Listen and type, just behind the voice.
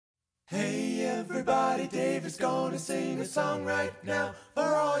Hey everybody, Dave is gonna sing a song right now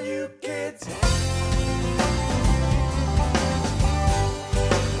for all you kids.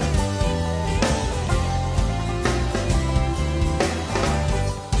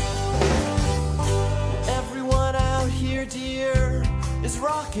 Everyone out here, dear, is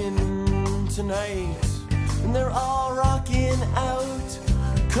rocking tonight. And they're all rocking out,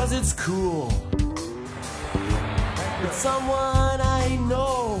 'cause it's cool. But someone I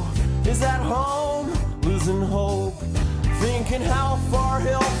know is at home, losing hope, thinking how far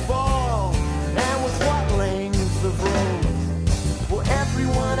he'll fall, and with what length of rope. Well,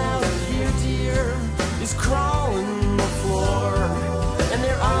 everyone out here, dear, is crawling the floor, and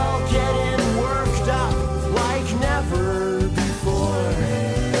they're all getting worked up like never before.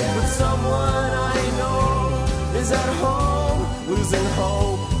 But someone I know is at home, losing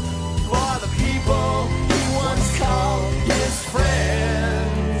hope, for the people he once called his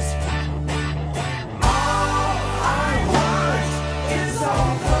friends. All I want is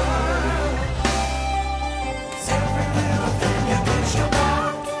over. Every little thing you bitch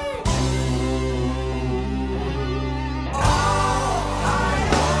about. All I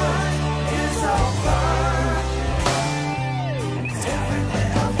want is over. Every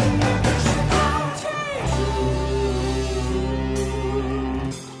little thing you bitch about.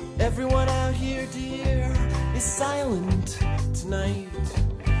 Everyone out here, dear, is silent tonight,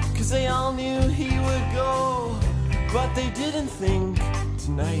 'cause they all knew he would go, but they didn't think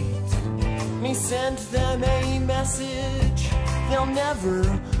tonight. And he sent them a message they'll never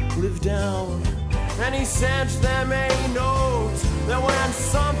live down. And he sent them a note that went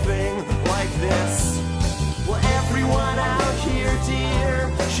something like this. Well, everyone out here,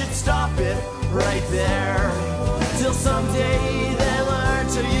 dear, should stop it right there, till someday they learn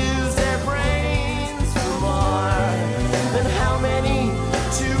to use their brains for more. Then how many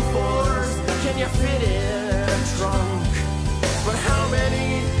 2-4s can you fit in a trunk? But how many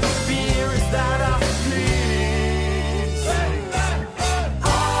beers that a piece?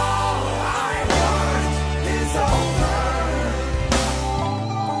 All I want is over.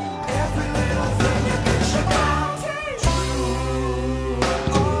 Every little thing you bitch about.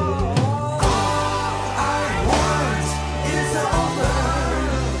 All I want is over.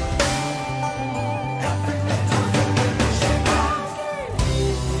 Every little thing you bitch about.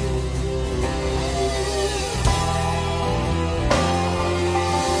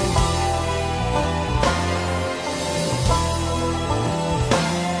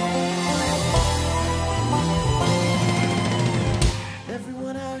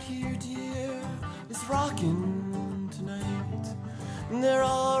 Everyone out here, dear, is rocking tonight. And they're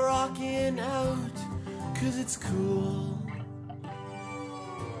all rocking out, 'cause it's cool.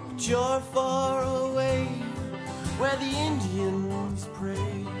 But you're far away, where the Indians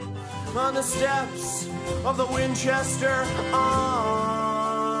pray, on the steps of the Winchester Arms.